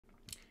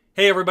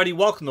Hey everybody,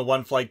 welcome to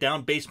One Flight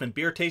Down Basement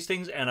Beer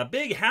Tastings, and a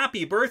big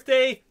happy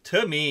birthday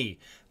to me.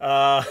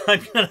 I'm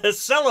going to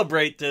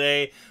celebrate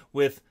today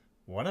with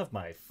one of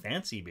my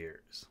fancy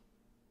beers.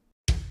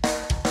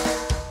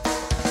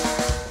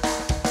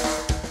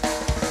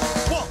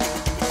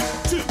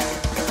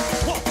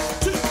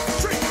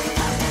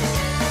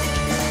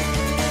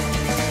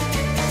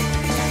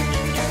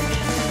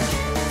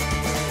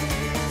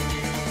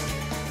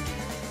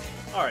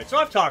 Alright, so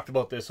I've talked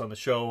about this on the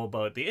show,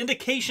 about the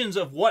indications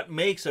of what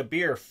makes a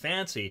beer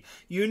fancy.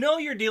 You know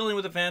you're dealing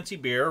with a fancy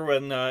beer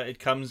when it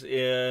comes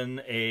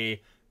in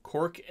a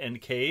cork and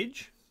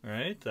cage,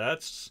 right?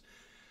 That's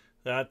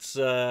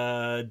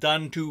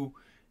done to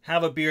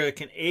have a beer that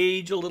can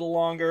age a little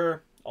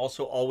longer.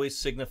 Also always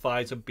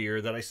signifies a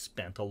beer that I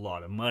spent a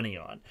lot of money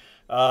on.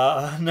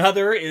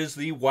 Another is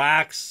the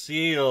wax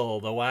seal.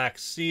 The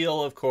wax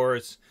seal, of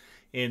course,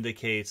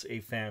 indicates a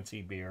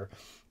fancy beer.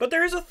 But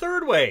there is a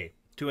third way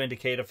to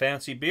indicate a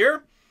fancy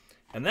beer,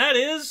 and that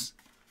is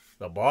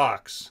the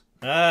box.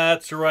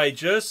 That's right,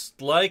 just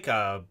like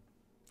a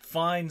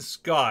fine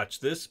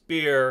scotch, this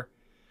beer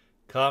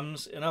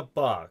comes in a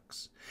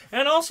box.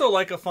 And also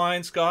like a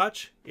fine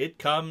scotch, it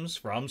comes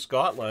from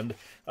Scotland.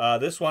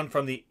 This one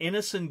from the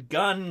Innis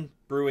Gunn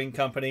Brewing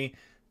Company.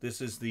 This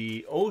is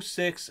the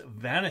 06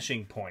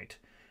 Vanishing Point.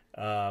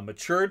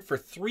 Matured for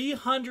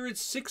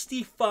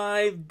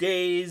 365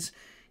 days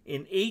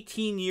in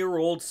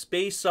 18-year-old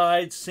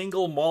Speyside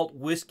single malt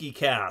whiskey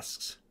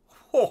casks.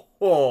 Ho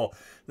ho!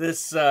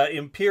 This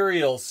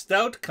Imperial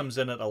Stout comes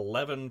in at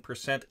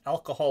 11%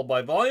 alcohol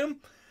by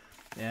volume,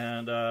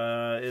 and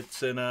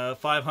it's in a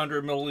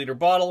 500 milliliter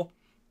bottle.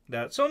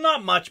 So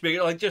not much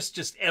bigger, like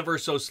just ever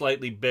so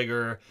slightly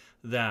bigger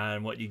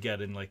than what you get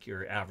in like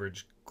your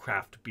average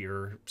craft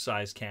beer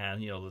size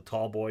can, you know, the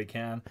tall boy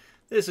can.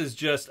 This is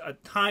just a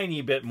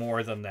tiny bit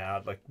more than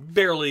that, like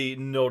barely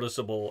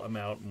noticeable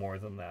amount more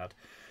than that.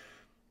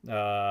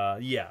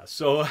 Yeah,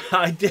 so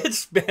I did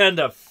spend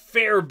a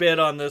fair bit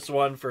on this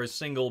one for a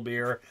single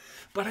beer,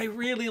 but I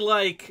really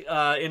like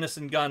Innis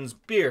Gunn's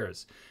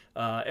beers.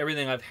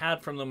 Everything I've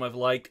had from them I've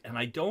liked, and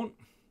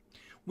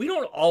we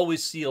don't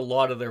always see a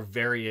lot of their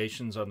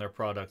variations on their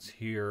products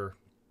here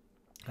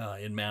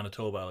in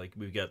Manitoba. Like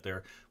we get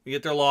their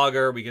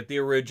lager, we get the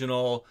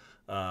original,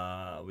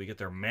 we get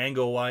their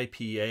mango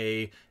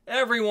IPA.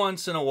 Every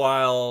once in a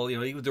while, you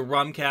know, even the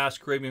rum cask,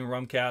 Caribbean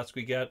rum cask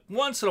we get.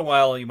 Once in a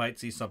while, you might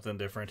see something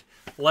different,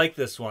 like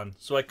this one.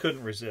 So I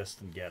couldn't resist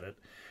and get it.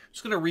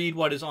 Just going to read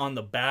what is on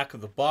the back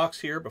of the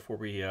box here before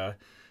we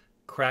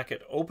crack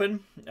it open.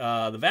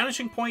 The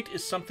Vanishing Point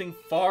is something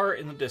far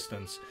in the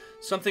distance,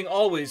 something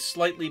always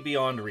slightly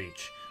beyond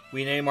reach.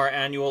 We name our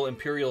annual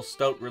Imperial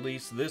Stout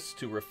release this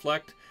to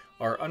reflect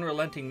our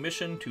unrelenting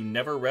mission to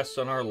never rest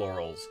on our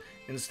laurels.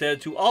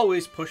 Instead, to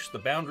always push the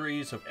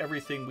boundaries of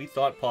everything we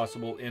thought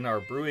possible in our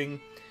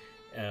brewing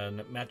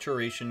and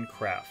maturation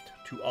craft,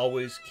 to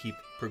always keep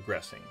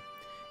progressing.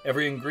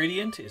 Every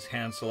ingredient is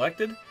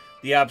hand-selected,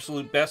 the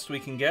absolute best we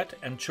can get,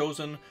 and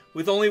chosen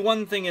with only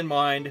one thing in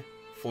mind: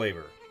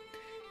 flavor.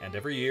 And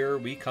every year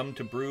we come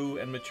to brew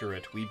and mature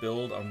it. We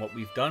build on what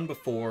we've done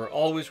before,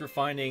 always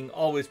refining,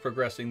 always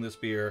progressing this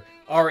beer,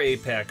 our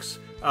apex,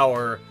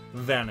 our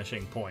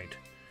vanishing point.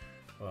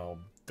 Well,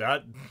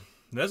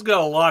 that's got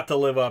a lot to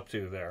live up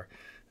to there.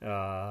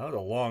 That's a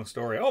long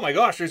story. Oh my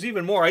gosh, there's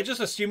even more. I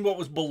just assumed what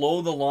was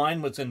below the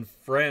line was in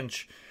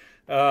French.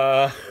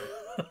 I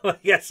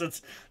guess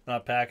it's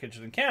not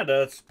packaged in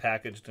Canada, it's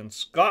packaged in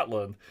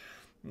Scotland.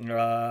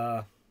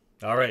 All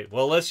right,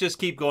 well, let's just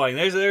keep going.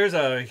 There's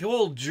a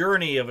whole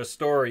journey of a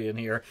story in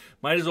here.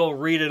 Might as well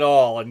read it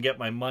all and get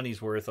my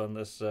money's worth on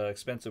this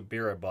expensive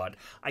beer I bought.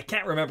 I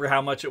can't remember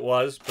how much it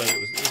was, but it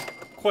was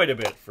quite a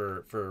bit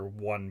for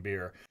one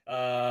beer.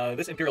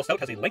 This Imperial Stout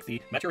has a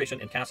lengthy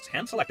maturation in casks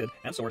hand-selected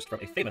and sourced from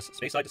a famous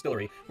Speyside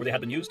distillery where they had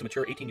been used to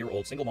mature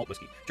 18-year-old single malt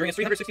whiskey. During its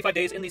 365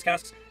 days in these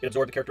casks, it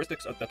absorbed the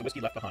characteristics that the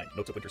whiskey left behind.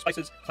 Notes of winter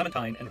spices,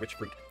 clementine, and rich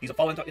fruit. These have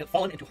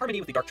fallen into harmony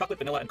with the dark chocolate,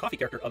 vanilla, and coffee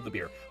character of the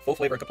beer. Full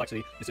flavor and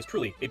complexity, this is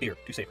truly a beer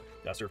to savor.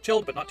 Served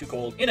chilled but not too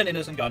cold in an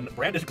Innis Gunn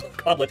branded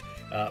goblet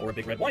or a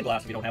big red wine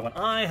glass if you don't have one.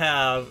 I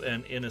have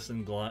an Innis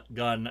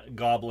Gunn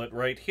goblet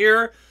right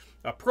here.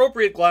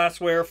 Appropriate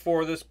glassware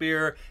for this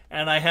beer,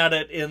 and I had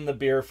it in the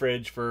beer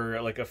fridge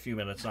for like a few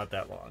minutes, not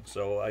that long.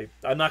 So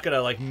I'm not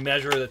gonna like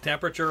measure the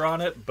temperature on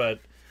it, but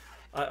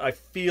I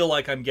feel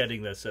like I'm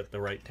getting this at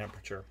the right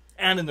temperature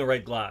and in the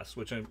right glass,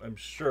 which I'm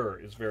sure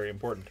is very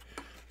important.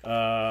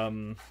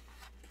 All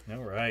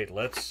right,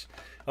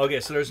 okay,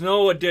 so there's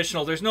no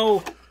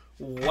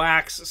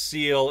wax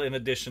seal in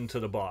addition to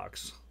the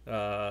box.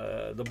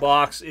 The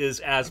box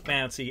is as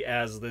fancy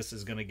as this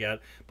is gonna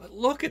get, but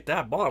look at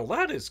that bottle.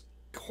 That is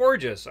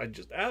gorgeous. I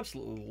just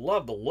absolutely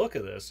love the look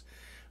of this.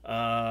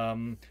 A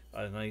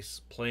nice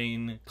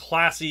plain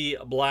classy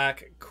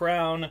black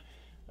crown.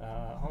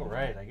 All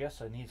right, I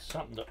guess I need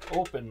something to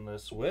open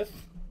this with.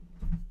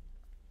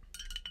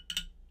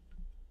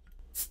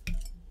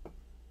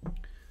 All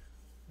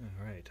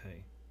right,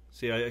 hey,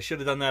 See, I should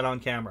have done that on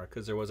camera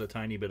because there was a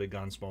tiny bit of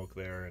gun smoke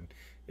there, and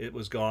it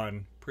was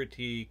gone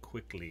pretty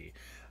quickly.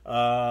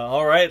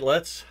 All right,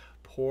 let's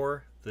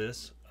pour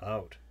this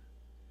out.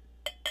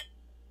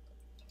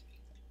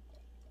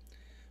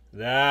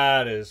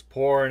 That is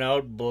pouring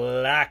out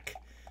black.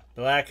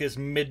 Black as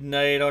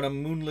midnight on a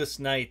moonless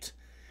night.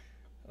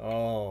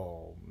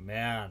 Oh,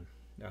 man.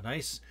 A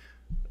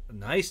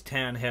nice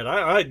tan head.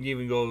 I'd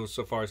even go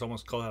so far as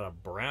almost call that a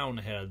brown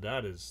head.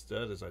 That is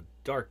a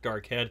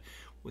dark head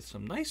with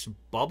some nice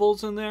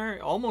bubbles in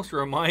there. Almost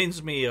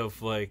reminds me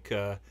of like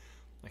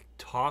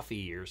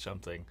toffee or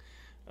something.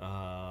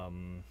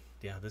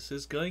 Yeah, this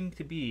is going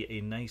to be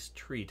a nice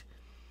treat.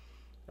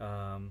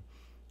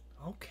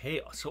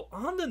 Okay, so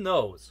on the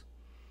nose,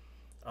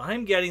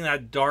 I'm getting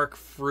that dark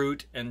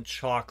fruit and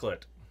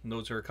chocolate. And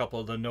those are a couple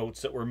of the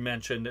notes that were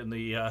mentioned in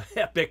the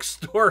epic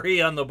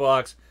story on the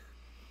box.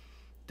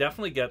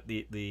 Definitely get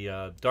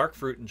the dark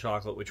fruit and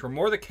chocolate, which were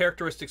more the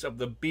characteristics of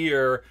the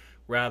beer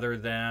rather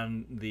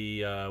than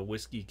the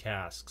whiskey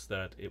casks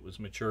that it was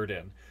matured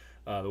in.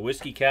 The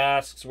whiskey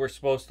casks were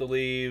supposed to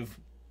leave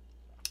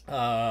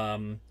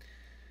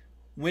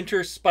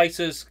winter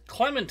spices,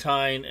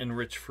 clementine, and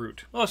rich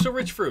fruit. Oh, so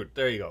rich fruit.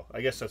 There you go.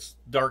 I guess that's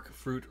dark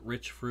fruit,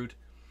 rich fruit.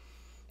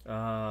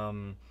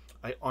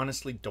 I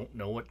honestly don't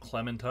know what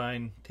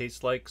clementine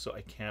tastes like, so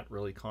I can't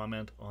really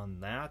comment on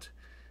that.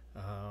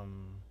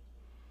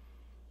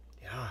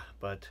 Yeah,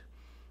 but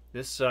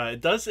this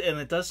it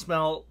does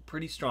smell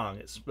pretty strong.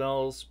 It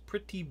smells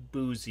pretty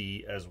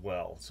boozy as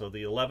well. So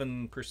the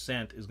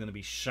 11% is going to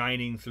be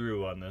shining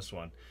through on this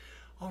one.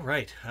 All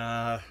right,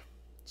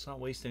 let's not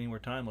waste any more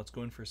time. Let's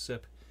go in for a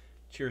sip.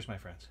 Cheers, my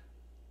friends.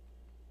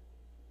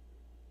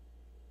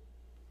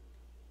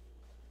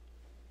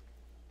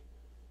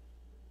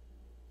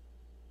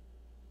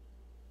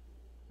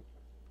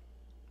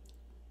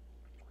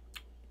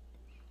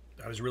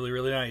 That was really,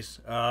 really nice.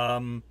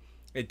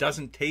 It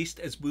doesn't taste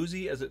as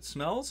boozy as it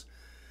smells.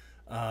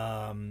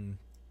 I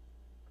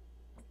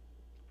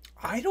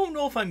don't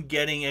know if I'm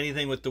getting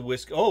anything with the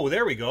whiskey. Oh,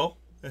 there we go.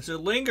 As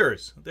it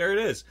lingers. There it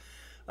is.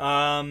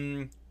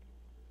 So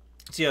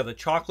yeah, the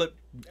chocolate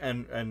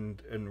and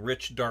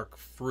rich dark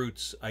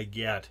fruits I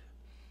get.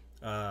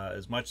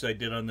 As much as I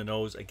did on the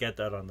nose, I get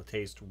that on the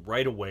taste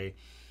right away.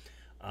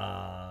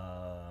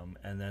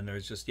 And then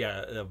there's just,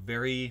 yeah, a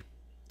very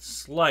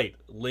slight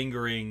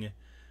lingering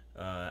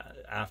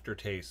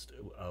aftertaste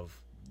of,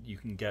 you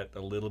can get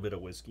a little bit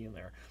of whiskey in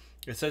there.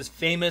 It says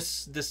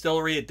famous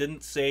distillery. It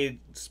didn't say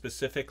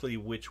specifically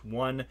which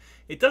one.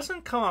 It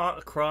doesn't come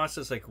across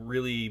as like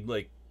really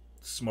like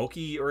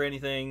smoky or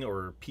anything,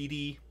 or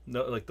peaty.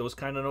 No, like those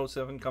kind of notes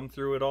haven't come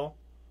through at all.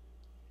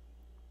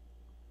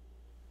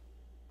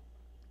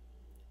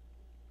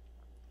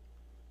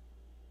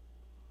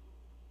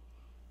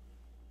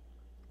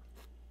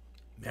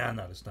 Man,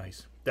 that is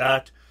nice.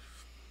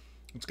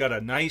 It's got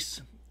a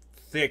nice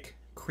thick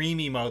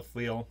creamy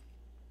mouthfeel.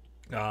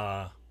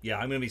 Yeah,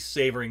 I'm gonna be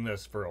savoring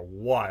this for a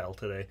while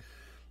today.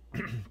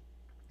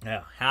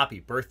 Yeah,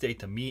 happy birthday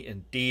to me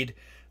indeed.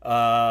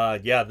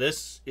 Yeah,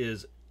 this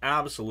is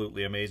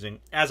absolutely amazing.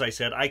 As I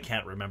said, I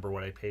can't remember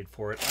what I paid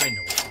for it. I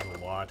know it was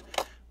a lot.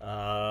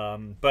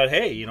 But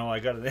hey, you know, I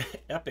got an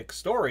epic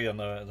story on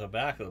the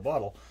back of the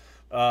bottle.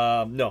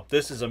 No,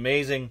 this is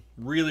amazing.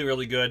 Really,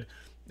 really good.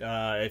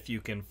 If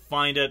you can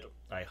find it,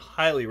 I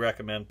highly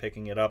recommend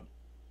picking it up.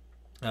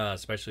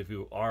 Especially if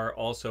you are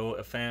also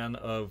a fan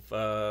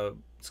of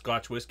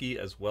Scotch whiskey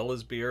as well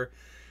as beer.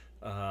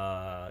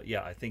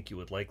 Yeah, I think you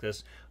would like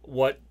this.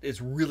 What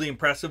is really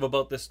impressive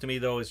about this to me,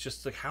 though, is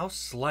just like how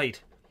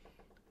slight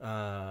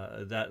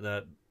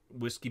that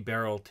whiskey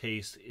barrel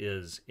taste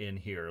is in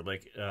here.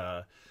 Like,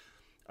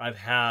 I've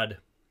had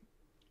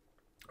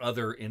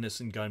other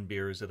Innis Gunn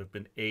beers that have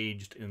been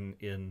aged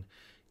in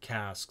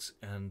casks,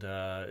 and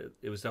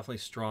it was definitely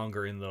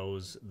stronger in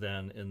those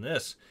than in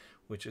this,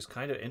 which is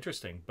kind of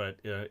interesting, but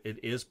it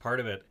is part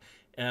of it.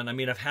 And I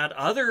mean, I've had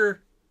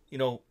other, you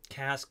know,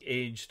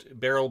 cask-aged,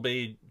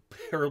 barrel-aged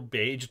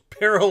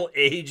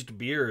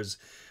beers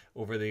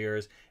over the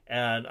years,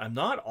 and I'm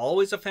not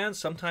always a fan.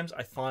 Sometimes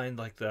I find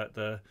like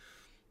the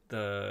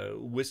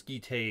whiskey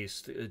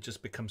taste, it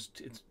just becomes,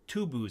 it's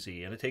too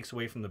boozy, and it takes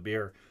away from the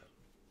beer.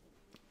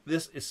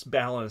 This is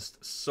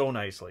balanced so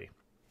nicely.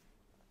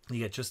 You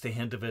get just a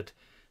hint of it,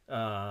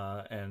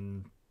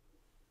 and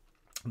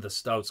the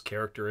stout's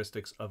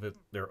characteristics of it,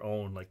 their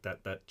own, like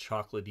that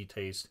chocolatey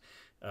taste,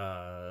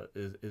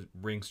 it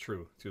rings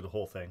true through the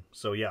whole thing.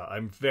 So yeah,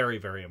 I'm very,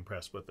 very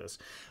impressed with this.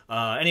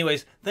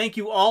 Anyways, thank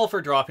you all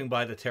for dropping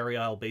by the Terry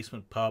Isle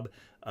Basement Pub.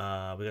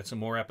 We got some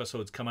more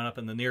episodes coming up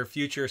in the near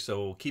future,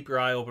 so keep your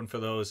eye open for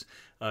those.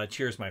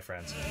 Cheers, my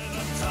friends.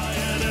 I'm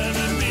tired and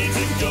I need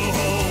to go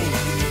home.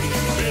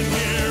 Been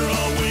here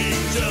all week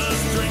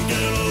just drinking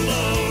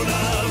alone.